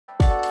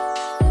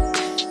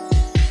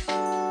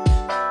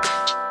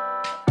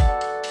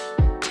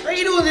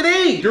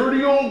today?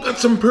 Dirty old got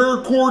some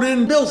paracord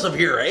in. BillSiff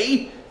here,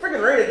 eh?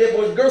 Freaking right I did,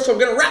 boys and girls, so I'm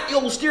gonna wrap the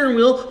old steering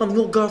wheel on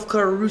the old golf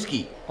car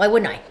Rooski. Why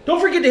wouldn't I?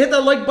 Don't forget to hit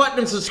that like button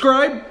and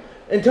subscribe,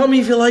 and tell me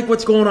if you like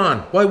what's going on.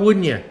 Why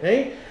wouldn't you,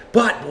 eh?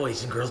 But,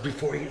 boys and girls,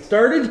 before we get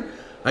started,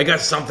 I got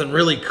something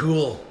really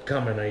cool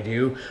coming, I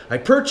do. I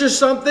purchased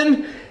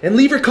something, and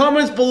leave your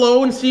comments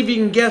below and see if you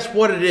can guess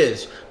what it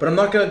is. But I'm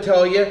not gonna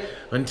tell you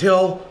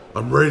until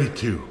I'm ready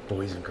to,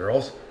 boys and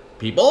girls.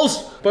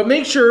 Peoples. But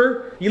make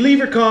sure you leave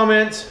your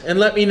comments and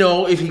let me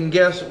know if you can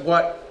guess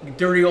what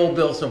dirty old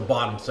BillSiff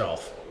bought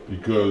himself.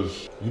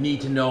 Because you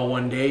need to know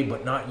one day,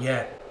 but not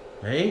yet.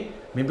 Hey?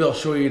 Maybe I'll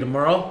show you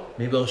tomorrow.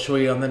 Maybe I'll show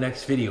you on the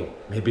next video.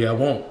 Maybe I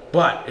won't.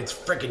 But it's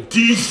freaking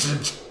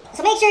decent.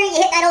 So make sure you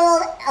hit that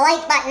old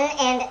like button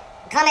and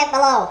comment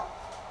below.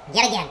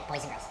 Yet again,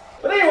 boys and girls.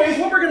 But anyways,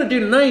 what we're gonna do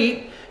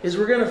tonight is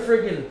we're gonna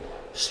freaking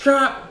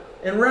strap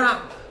and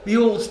wrap the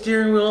old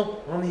steering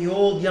wheel on the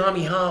old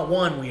Yamaha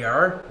 1 we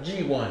are.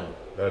 G1.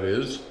 That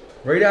is.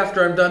 Right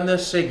after I'm done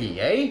this Siggy,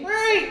 eh?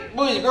 Right,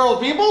 boys and girls,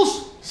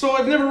 peoples. So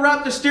I've never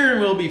wrapped the steering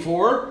wheel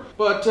before,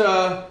 but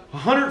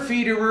 100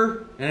 feet of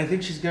her, and I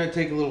think she's gonna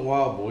take a little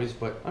while, boys,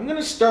 but I'm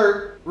gonna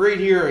start right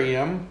here.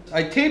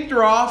 I taped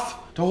her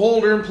off to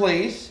hold her in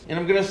place, and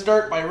I'm gonna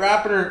start by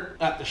wrapping her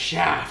at the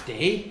shaft,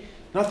 eh?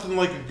 Nothing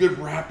like a good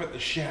wrap at the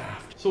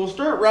shaft. So we'll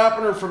start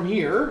wrapping her from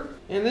here,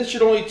 and this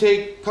should only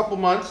take a couple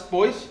months,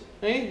 boys.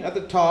 Hey, at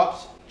the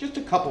tops, just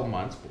a couple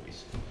months,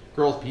 boys.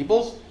 Girls,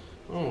 peoples.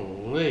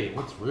 Holy,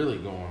 what's really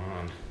going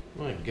on?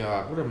 My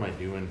God, what am I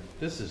doing?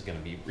 This is gonna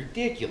be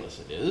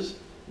ridiculous, it is.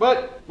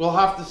 But we'll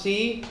have to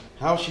see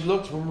how she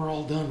looks when we're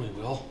all done, we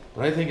will.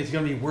 But I think it's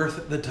gonna be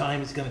worth the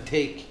time it's gonna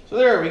take. So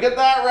there, we got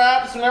that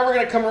wrapped, so now we're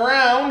gonna come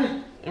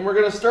around, and we're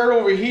gonna start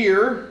over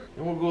here,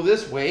 and we'll go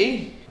this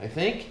way, I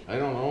think. I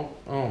don't know.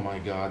 Oh my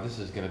God, this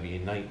is gonna be a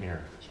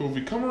nightmare. So if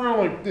we come around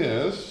like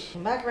this.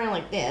 Come back around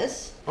like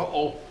this.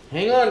 Uh-oh.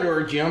 Hang on to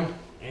her, Jim.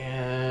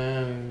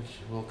 And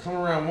we'll come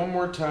around one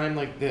more time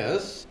like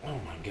this. Oh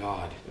my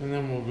God. And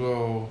then we'll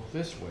go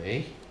this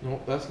way.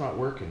 Nope, that's not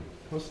working.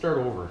 Let's start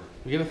over.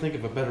 We gotta think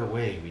of a better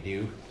way, we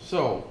do.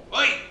 So,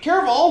 wait,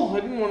 careful!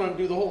 I didn't want to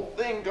do the whole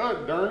thing,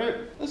 God darn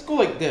it. Let's go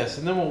like this,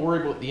 and then we'll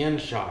worry about the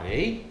end shot,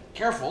 eh?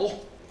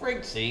 Careful, for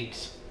God's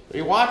sakes. Are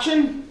you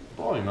watching?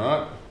 Probably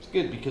not. It's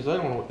good, because I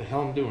don't know what the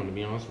hell I'm doing, to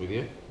be honest with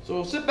you.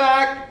 So sit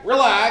back,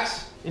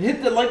 relax, and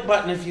hit the like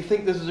button if you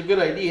think this is a good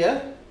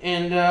idea.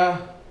 And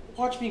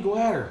watch me go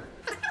at her.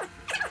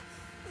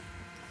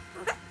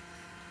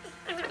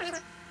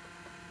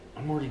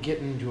 I'm already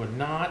getting into a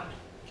knot.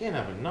 Can't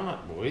have a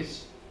knot,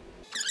 boys.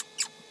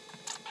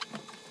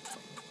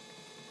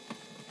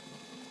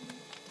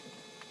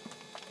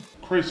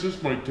 Christ,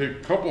 this might take a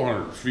couple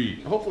 100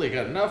 feet. Hopefully I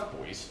got enough,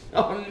 boys.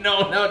 Oh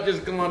no, now it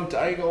just come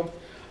untangled.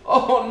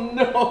 Oh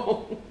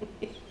no.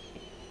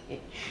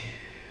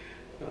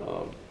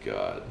 Oh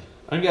God.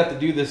 I'm gonna have to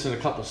do this in a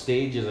couple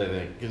stages, I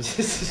think, because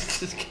this is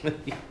just gonna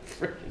be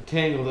freaking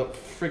tangled up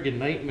friggin'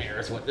 nightmare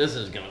is what this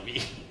is gonna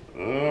be.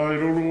 I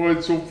don't know why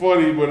it's so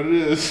funny, but it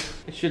is.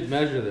 I should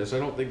measure this. I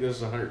don't think this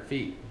is 100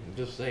 feet. I'm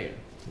just saying.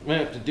 I might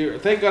have to do,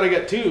 thank God I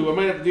got two. I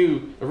might have to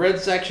do a red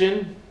section,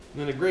 and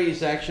then a gray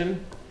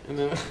section, and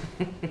then a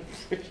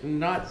freaking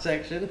knot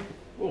section.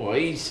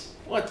 Boys,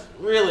 what's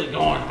really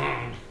going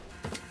on?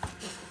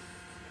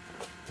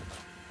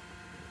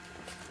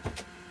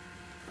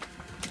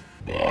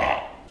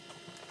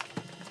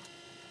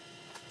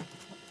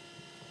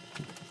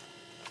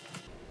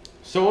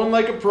 Sewing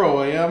like a pro,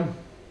 I am.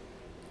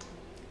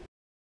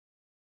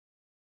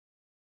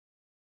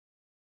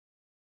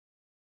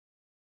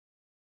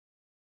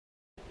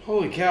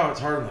 Holy cow, it's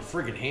hard on the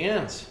friggin'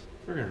 hands.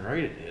 Friggin'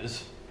 right it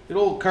is. Good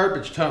old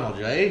carpage tunnel,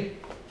 Jay.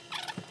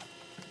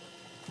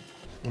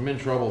 I'm in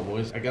trouble,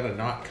 boys. I got a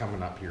knot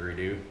coming up here, I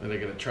do. And I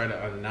gotta try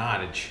to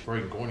unknot it before I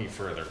can go any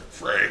further.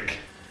 Frig.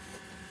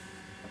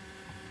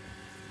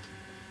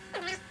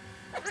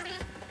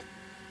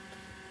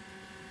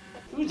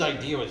 Whose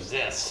idea was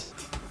this?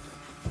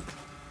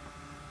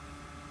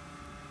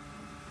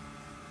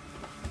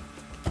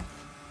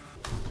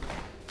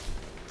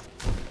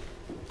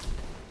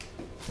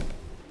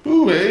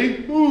 Ooh,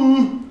 hey,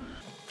 ooh.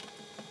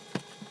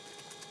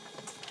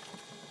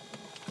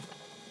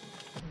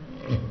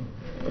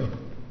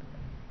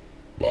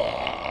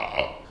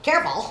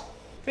 Careful.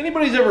 If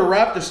anybody's ever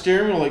wrapped a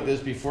steering wheel like this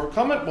before,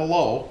 comment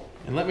below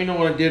and let me know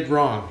what I did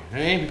wrong,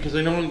 eh? Because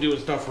I know I'm doing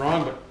stuff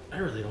wrong, but I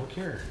really don't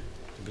care,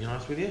 to be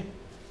honest with you.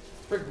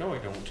 Frick, no I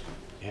don't.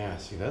 Yeah,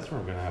 see, that's where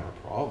I'm gonna have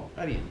a problem.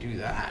 How do you do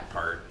that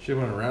part? Should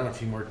have went around a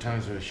few more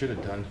times than I should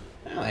have done.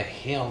 How the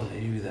hell did I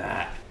do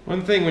that?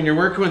 One thing, when you're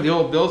working with the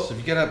old BillSiff,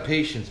 you gotta have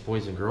patience,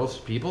 boys and girls,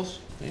 peoples.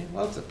 Okay?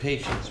 Lots of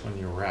patience when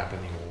you're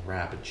wrapping the old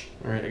wrappage.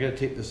 Alright, I gotta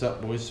tape this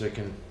up, boys, so I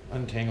can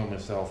untangle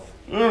myself.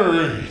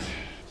 Alright.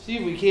 See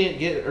if we can't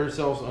get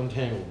ourselves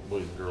untangled,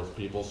 boys and girls,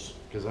 peoples.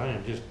 Because I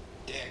am just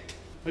dicked.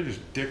 I just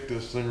dicked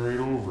this thing right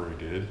over, I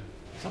did.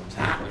 Something's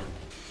happening.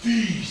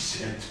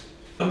 Decent.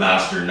 The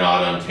master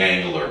knot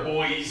untangler,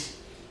 boys.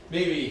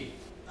 Maybe.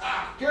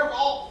 Ah,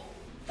 careful!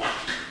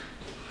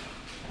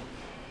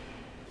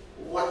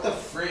 What the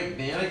frig,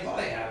 man? I thought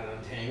I had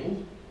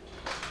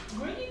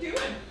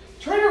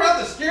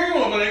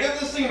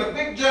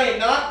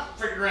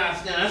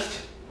rat's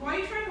nest. Why are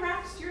you trying to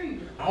wrap the steering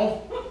wheel?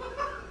 Oh.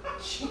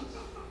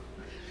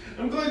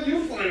 I'm glad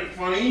you find it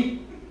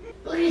funny.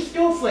 Look at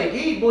snowflake.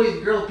 Hey, boys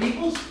and girls,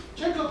 peoples.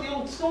 Check out the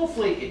old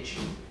snowflakeage.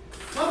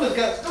 Mama's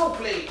got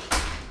snowflake.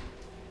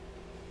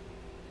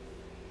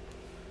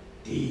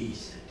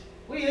 Decent.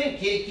 What do you think,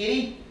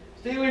 kitty?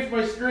 Stay away from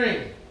my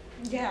string.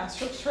 Yeah,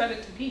 she'll shred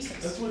it to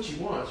pieces. That's what she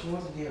wants. She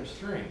wants a damn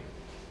string.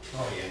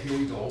 Oh yeah, here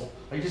we go.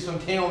 I just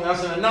untangled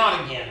us in a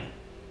knot again.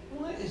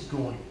 What is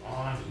going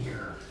on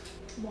here?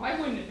 Why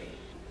wouldn't it be?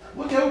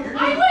 Look out, you're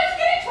I was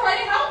gonna try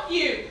to help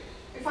you.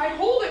 If I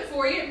hold it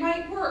for you, it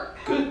might work.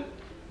 good.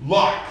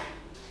 Luck.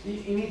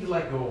 You need to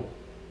let go.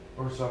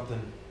 Or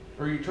something.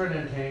 Or you're trying to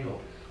untangle.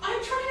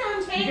 I'm trying to You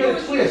untangle gotta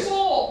with twist. your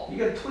pull. You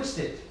gotta twist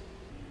it.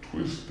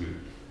 Twist it.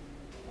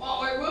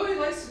 Well, my Willie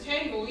likes to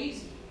tangle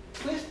easy.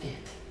 Twist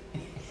it.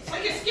 It's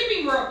like a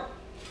skipping rope.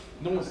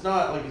 No, it's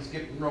not like a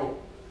skipping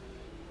rope.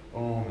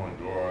 Oh my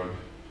god.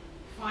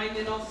 Fine,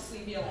 then I'll just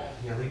leave you alone.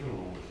 Yeah, leave it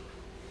alone.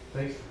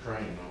 Thanks for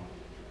trying,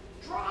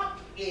 though. Drop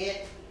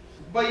it.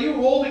 By you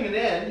holding an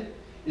end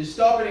is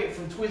stopping it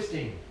from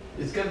twisting.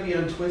 It's gonna be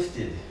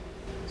untwisted.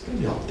 It's gonna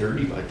be all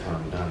dirty by the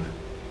time I'm done.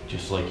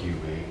 Just like you,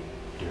 eh?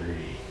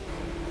 Dirty.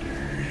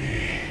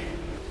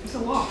 It's a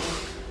lot.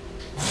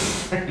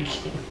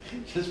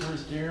 Just for a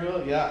steering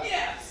wheel? Yeah.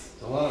 Yes.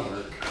 It's a lot of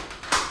work.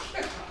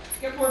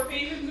 Get more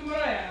patience than what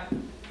I have.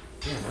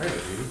 Damn right,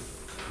 dude.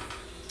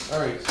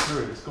 Alright,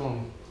 screw it. It's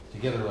going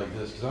together like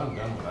this because I'm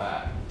done with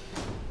that.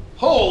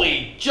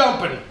 Holy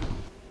jumping!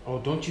 Oh,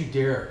 don't you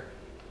dare.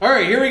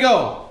 Alright, here we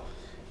go.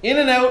 In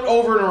and out,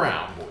 over and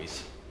around,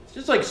 boys. It's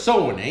just like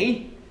sewing,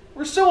 eh?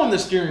 We're sewing the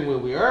steering wheel,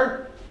 we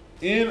are.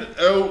 In,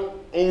 out,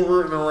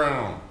 over, and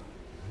around.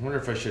 I wonder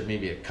if I should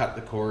maybe cut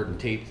the cord and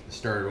tape and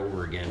start it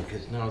over again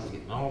because now it's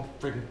getting all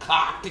freaking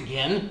cocked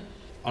again.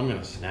 I'm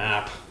gonna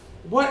snap.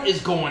 What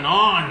is going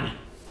on?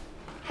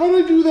 How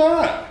did I do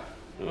that?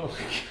 Oh,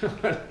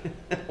 God,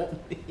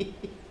 help me.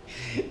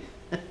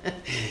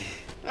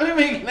 I'm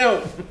making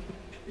out.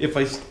 If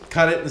I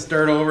cut it and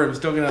start over, I'm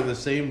still gonna have the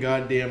same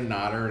goddamn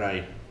knotter and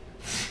I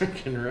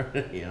freaking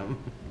run him.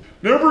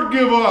 Never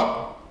give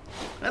up.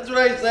 That's what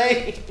I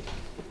say.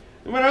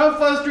 No matter how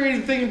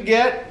frustrating things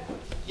get,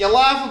 you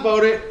laugh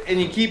about it and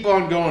you keep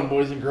on going,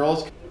 boys and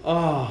girls.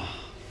 Oh,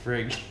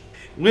 frig.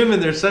 Women,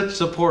 they're such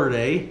support,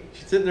 eh?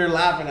 She's sitting there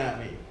laughing at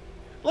me.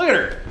 Look at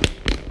her.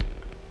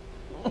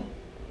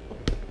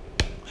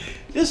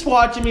 Just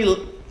watching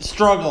me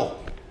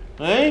struggle,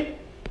 eh?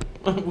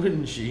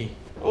 Wouldn't she?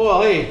 Oh,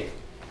 well, hey,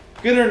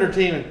 good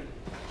entertainment.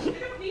 I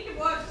don't need to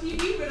watch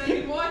TV, but I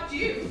can watch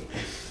you.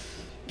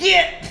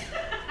 Get!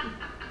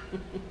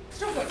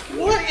 So what?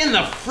 What in the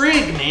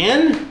frig,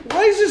 man?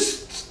 Why is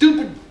this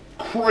stupid?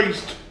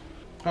 Christ.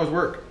 How's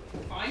work?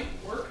 Fine,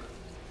 work.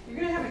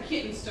 You're gonna have a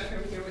kitten stuck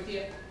over here with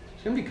you.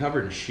 It's gonna be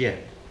covered in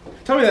shit.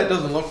 Tell me that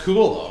doesn't look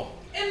cool, though.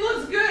 It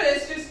looks good.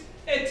 It's just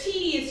a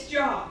tedious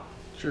job.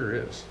 Sure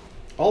is.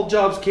 All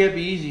jobs can't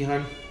be easy,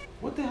 hun.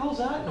 What the hell's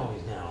that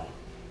noise now?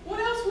 What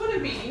else would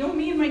it be? You know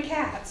me and my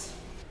cats.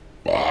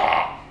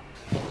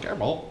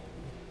 Careful.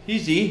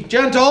 Easy.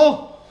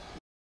 Gentle.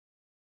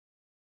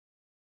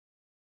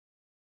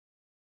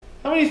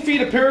 How many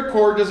feet of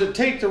paracord does it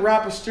take to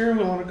wrap a steering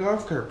wheel on a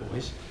golf cart,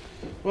 boys?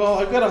 Well,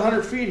 I've got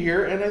 100 feet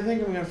here, and I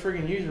think I'm gonna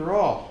friggin' use her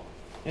all.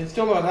 And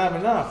still not have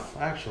enough,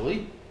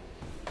 actually.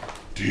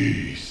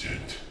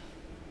 Decent.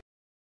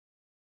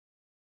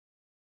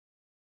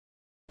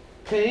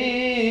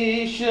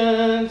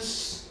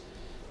 Patience.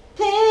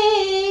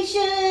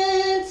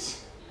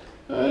 Patience.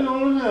 I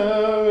don't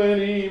have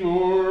any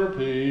more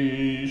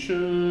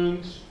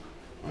patience.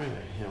 Why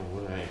the hell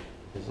would I?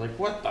 It's like,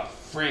 what the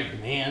frig,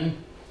 man?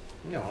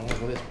 No, I want to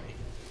go this way.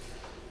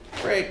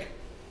 Break.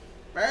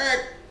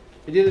 Break.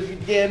 I did it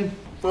again.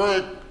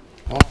 Frank.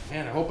 Oh,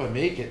 man, I hope I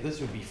make it. This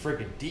would be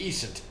friggin'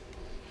 decent.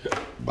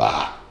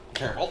 Bah.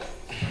 Careful.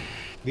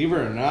 Believe it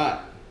or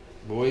not,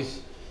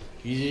 boys,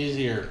 she's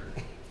easier.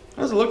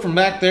 How does it look from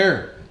back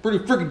there? Pretty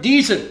friggin'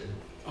 decent.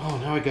 Oh,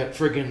 now I got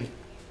friggin'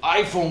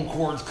 iPhone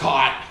cords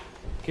caught.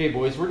 Okay,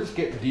 boys, we're just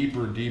getting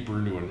deeper and deeper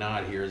into a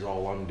knot here is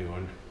all I'm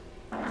doing.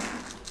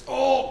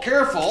 Oh,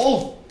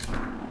 careful.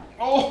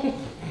 Oh,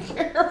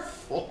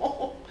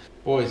 careful.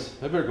 Boys,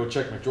 I better go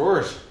check my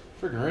drawers.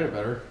 Friggin' right, I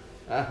better.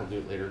 I'll do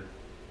it later.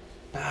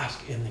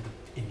 Bask in the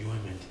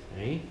enjoyment,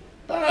 eh?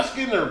 Bask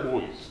in there,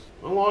 boys.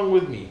 Along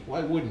with me.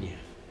 Why wouldn't you?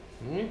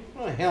 Hmm?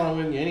 Why the hell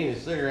wouldn't you? I need a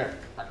cigarette.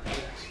 You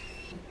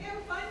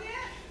having fun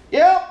yet?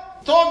 Yep,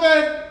 it's all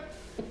good.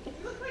 You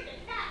look like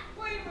a cat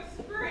playing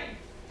with spring.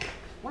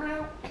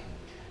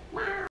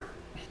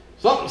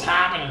 Something's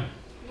happening.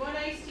 You want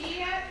iced tea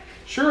yet?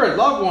 Sure, I'd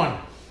love one.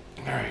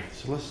 Alright,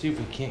 so let's see if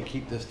we can't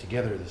keep this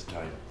together this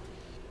time.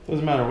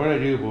 Doesn't matter what I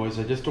do, boys.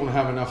 I just don't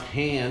have enough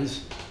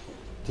hands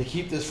to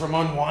keep this from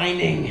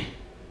unwinding.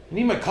 I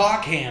need my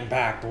cock hand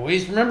back,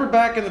 boys. Remember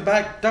back in the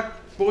back duck.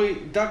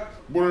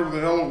 Whatever the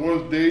hell it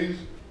was, days.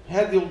 I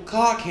had the old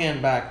cock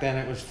hand back then.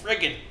 It was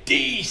friggin'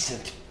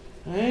 decent.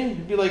 Eh?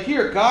 He'd be like,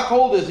 here, cock,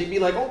 hold this. He'd be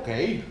like,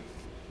 okay.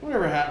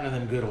 Whatever happened to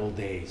them good old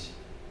days?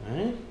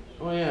 Eh?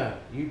 Oh yeah,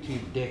 you two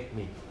dicked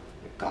me.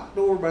 Cocked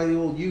over by the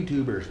old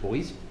YouTubers,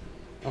 boys.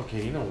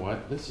 Okay, you know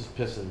what? This is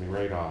pissing me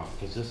right off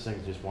because this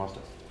thing just wants to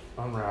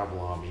unravel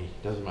on me.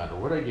 Doesn't matter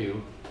what I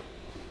do,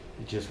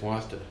 it just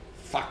wants to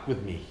fuck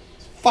with me.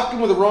 It's fucking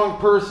with the wrong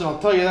person, I'll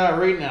tell you that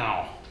right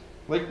now.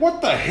 Like,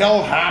 what the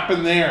hell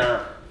happened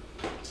there?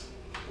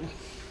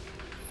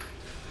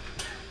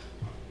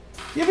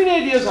 You have any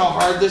ideas how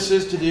hard this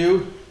is to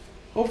do?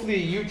 Hopefully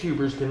the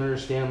YouTubers can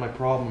understand my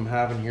problem I'm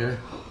having here.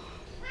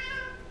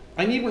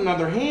 I need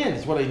another hand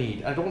is what I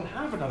need. I don't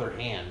have another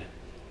hand.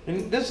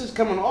 And this is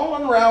coming all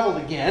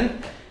unraveled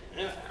again.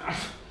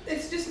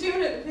 It's just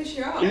doing it to piss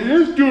you off. It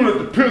is doing it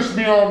to piss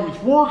me off.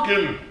 It's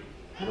working.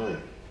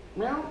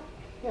 Meow.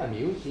 Yeah,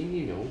 Mew. See,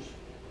 Mew knows.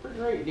 Pretty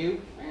right,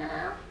 dude.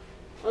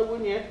 Why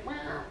wouldn't you?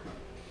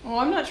 Well,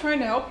 I'm not trying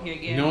to help you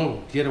again.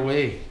 No, get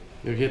away.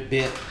 You'll get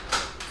bit.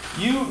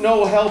 You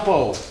no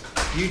helpo.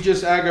 You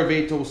just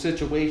aggravate the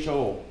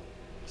situation.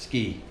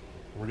 Ski.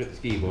 We're getting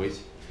ski,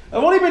 boys.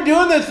 I've only been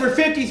doing this for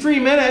 53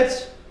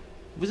 minutes.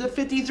 Was it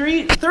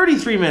 53?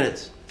 33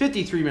 minutes.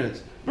 53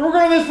 minutes. But we're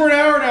going this for an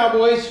hour now,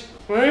 boys.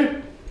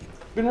 Right?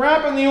 Been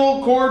wrapping the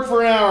old cord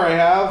for an hour, I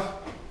have.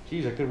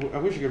 Jeez, I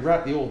wish I could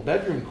wrap the old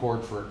bedroom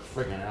cord for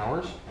friggin'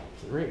 hours.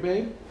 Right,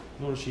 babe?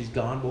 Notice she's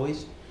gone,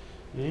 boys.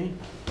 Eh? You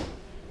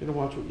gotta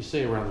watch what you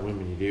say around the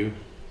women you do.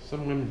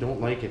 Some women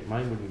don't like it.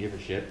 Mine wouldn't give a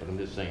shit, but I'm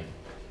just saying.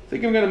 I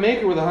think I'm gonna make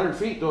her with 100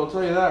 feet, though. I'll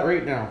tell you that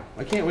right now.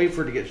 I can't wait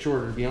for it to get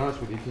shorter, to be honest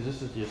with you, because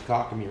this is just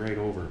cocking me right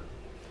over.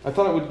 I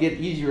thought it would get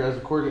easier as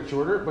the cord gets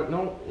shorter, but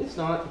no, it's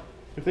not.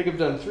 I think I've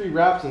done 3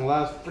 wraps in the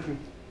last freaking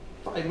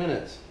 5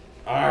 minutes.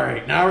 All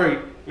right, now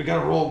we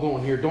got a roll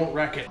going here. Don't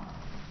wreck it.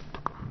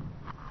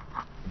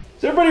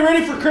 Is everybody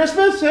ready for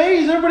Christmas?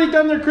 Hey, has everybody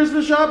done their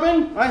Christmas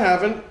shopping? I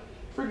haven't.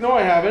 No,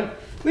 I haven't.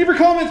 Leave your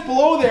comments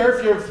below there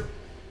if you've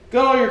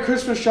got all your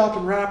Christmas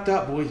shopping wrapped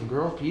up, boys and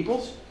girls,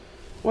 peoples.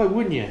 Why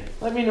wouldn't you?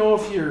 Let me know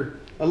if you're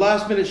a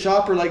last-minute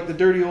shopper like the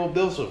dirty old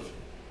BillSiff,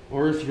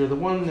 or if you're the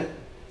one that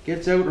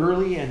gets out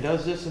early and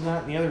does this and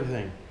that and the other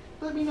thing.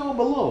 Let me know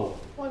below.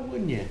 Why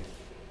wouldn't you?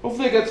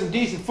 Hopefully I got some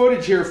decent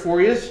footage here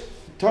for you. It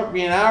took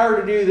me an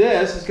hour to do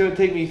this. It's going to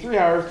take me 3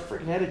 hours to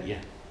freaking edit you.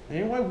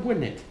 Hey, why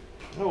wouldn't it?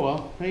 Oh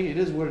well, hey, it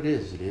is what it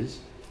is. It is.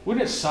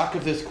 Wouldn't it suck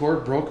if this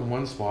cord broke in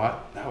one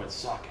spot? That would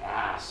suck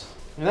ass.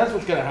 And that's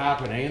what's going to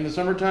happen, eh? In the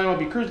summertime, I'll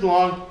be cruising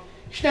along.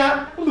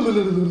 Snap.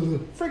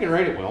 Friggin'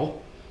 right it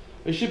will.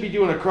 I should be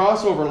doing a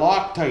crossover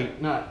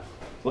Loctite nut.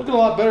 Looking a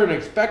lot better than I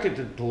expected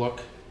it to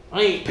look.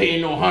 I ain't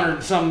paying no $100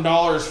 and some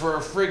for a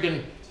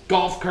friggin'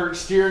 golf cart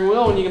steering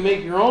wheel when you can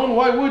make your own.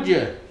 Why would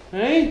you?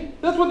 Hey?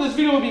 That's what this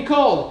video would be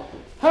called.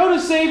 How to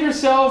save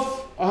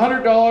yourself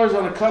 $100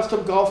 on a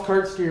custom golf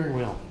cart steering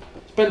wheel.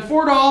 Spend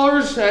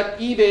 $4 at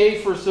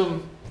eBay for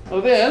some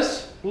of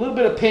this, a little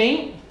bit of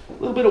paint, a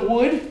little bit of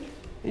wood,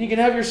 and you can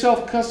have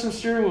yourself a custom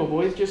steering wheel,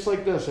 boys, just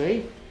like this,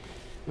 eh?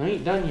 I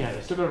ain't done yet.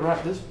 I still gotta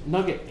wrap this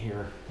nugget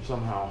here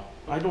somehow.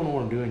 I don't know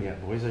what I'm doing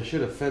yet, boys. I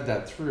should have fed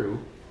that through,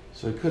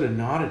 so I could have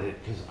knotted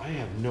it, because I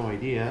have no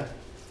idea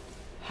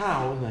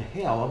how in the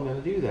hell I'm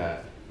gonna do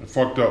that. I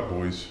fucked up,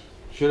 boys.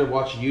 Should have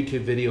watched a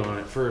YouTube video on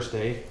it first,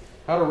 eh?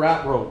 How to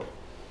wrap rope.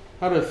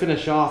 How to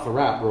finish off a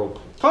wrap rope.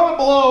 Comment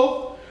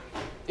below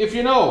if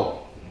you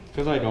know,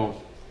 because I don't.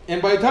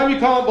 And by the time you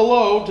comment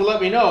below to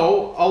let me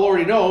know, I'll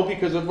already know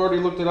because I've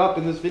already looked it up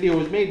and this video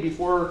was made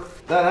before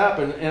that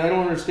happened, and I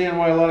don't understand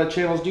why a lot of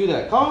channels do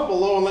that. Comment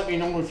below and let me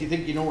know if you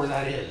think you know where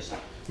that is.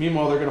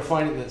 Meanwhile, they're going to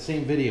find it in that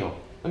same video.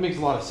 That makes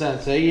a lot of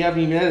sense, eh? You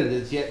haven't even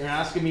edited this yet, and you're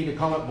asking me to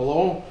comment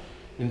below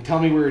and tell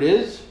me where it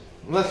is?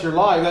 Unless you're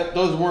live, that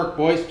doesn't work,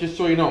 boys, just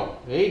so you know,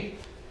 eh?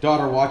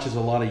 Daughter watches a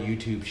lot of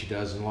YouTube, she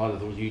does, and a lot of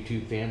those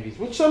YouTube families,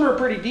 which some are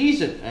pretty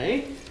decent,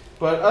 eh?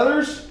 But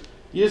others,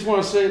 you just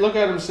want to say, look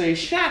at them and say,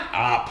 shut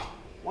up.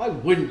 Why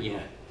wouldn't you?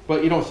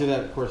 But you don't say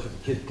that, of course, with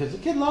the kid, because the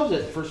kid loves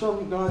it for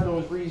some God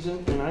knows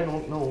reason, and I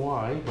don't know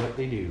why, but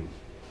they do.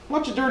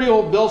 Watch a dirty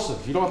old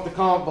BillSiff. You don't have to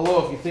comment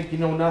below if you think you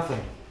know nothing.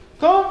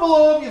 Comment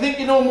below if you think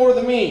you know more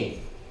than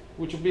me,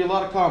 which will be a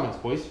lot of comments,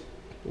 boys.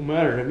 Don't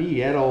matter to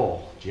me at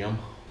all, Jim.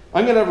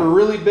 I'm going to have a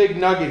really big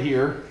nugget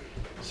here,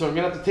 so I'm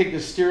going to have to take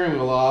this steering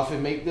wheel off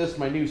and make this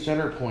my new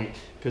center point,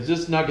 because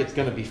this nugget's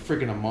going to be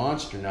friggin' a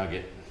monster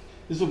nugget.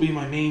 This will be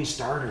my main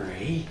starter,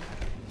 eh?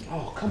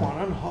 Oh, come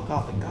on, unhook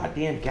off the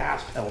goddamn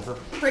gas pedal for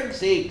frig's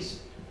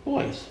sakes.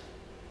 Boys,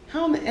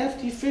 how in the F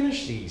do you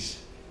finish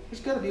these?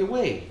 There's got to be a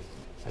way,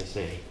 I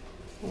say.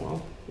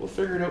 Well, we'll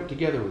figure it out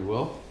together, we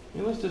will.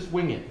 And let's just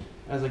wing it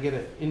as I get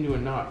it into a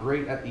knot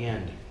right at the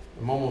end.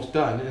 I'm almost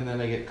done, and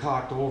then I get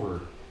cocked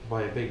over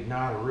by a big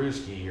knot of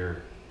rooski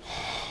here.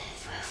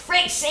 For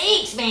frig's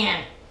sakes,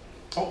 man!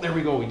 Oh, there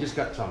we go, we just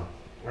got some.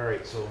 All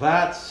right, so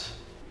that's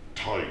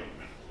Tight.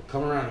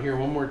 Come around here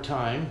one more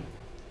time,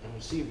 and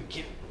we'll see if we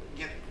can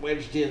get it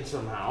wedged in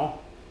somehow.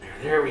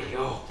 There we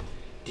go.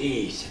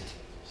 Decent.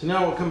 So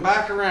now we'll come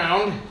back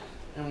around,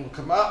 and we'll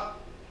come up,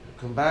 we'll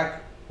come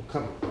back,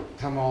 we'll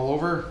come all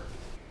over.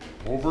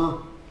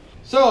 Over.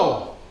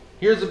 So,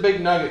 here's the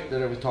big nugget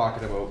that I was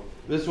talking about.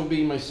 This will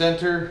be my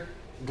center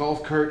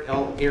golf cart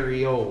El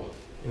Aereo.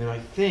 And I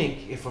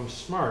think if I'm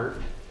smart,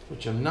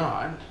 which I'm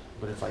not,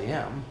 but if I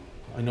am,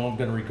 I know I'm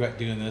gonna regret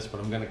doing this, but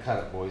I'm gonna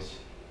cut it, boys.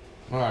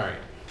 All right.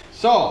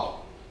 So,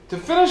 to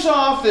finish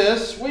off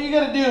this, what you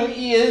gotta do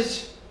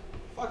is,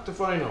 fuck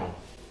if I know.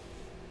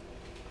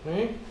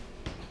 Okay?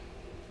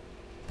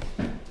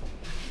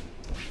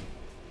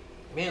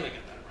 Man, I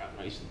got that wrapped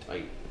nice and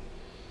tight.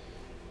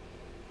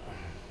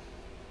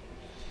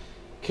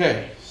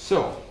 Okay,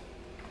 so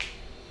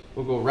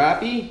we'll go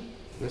wrappy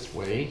this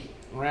way,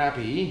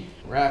 wrappy,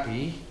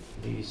 wrappy,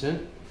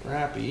 decent,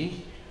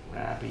 wrappy,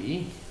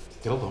 wrappy.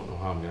 Still don't know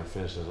how I'm gonna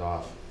finish this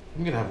off.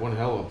 I'm gonna have one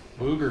hell of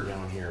a booger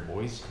down here,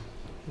 boys.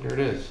 There it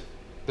is.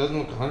 Doesn't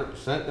look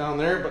 100% down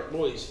there, but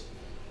boys,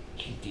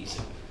 keep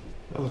decent.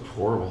 That looks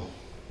horrible.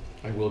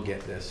 I will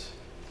get this.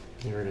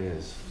 Here it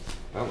is.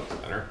 That looks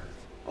better.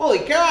 Holy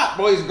crap,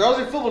 boys and girls,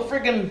 I filled a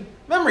freaking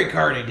memory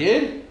card, I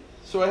did.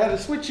 So I had to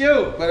switch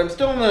out, but I'm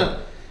still in the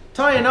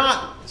tie a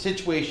knot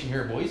situation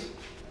here, boys.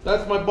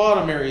 That's my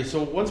bottom area,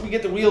 so once we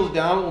get the wheels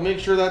down, we'll make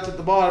sure that's at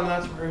the bottom, and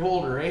that's where I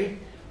hold her, eh?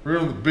 Right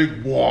on the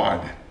big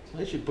wad.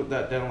 I should put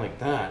that down like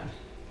that.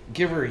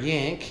 Give her a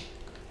yank,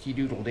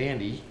 doodle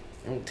dandy,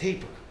 and we'll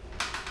tape her.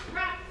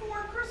 Wrap 4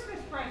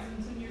 Christmas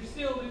presents and you're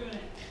still doing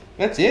it.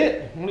 That's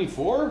it? Only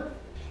 4?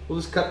 We'll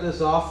just cut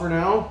this off for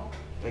now,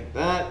 like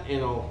that,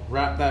 and I'll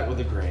wrap that with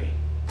a gray.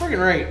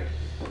 Friggin' right.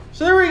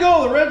 So there we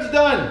go, the red's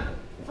done.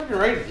 Friggin'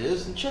 right it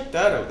is, and check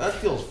that out. That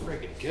feels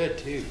friggin' good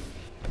too.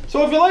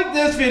 So if you like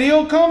this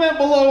video, comment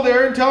below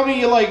there and tell me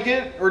you like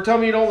it, or tell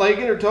me you don't like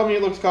it, or tell me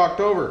it looks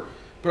cocked over.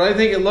 But I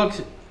think it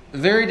looks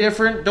very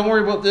different. Don't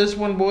worry about this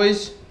one,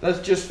 boys. That's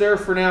just there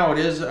for now. It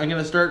is. I'm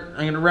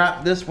gonna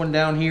wrap this one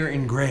down here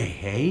in gray,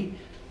 hey?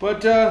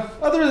 But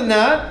other than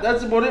that,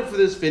 that's about it for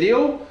this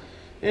video.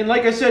 And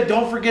like I said,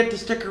 don't forget to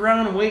stick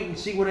around and wait and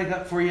see what I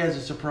got for you as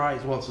a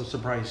surprise. Well, it's a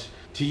surprise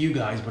to you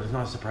guys, but it's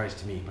not a surprise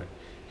to me. But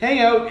hang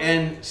out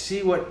and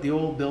see what the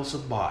old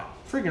BillSiff bought.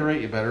 Friggin'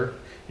 right, you better.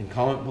 And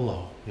comment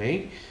below,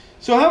 okay?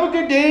 So have a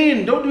good day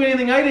and don't do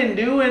anything I didn't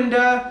do, and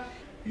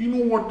You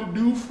know what to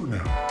do for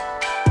now.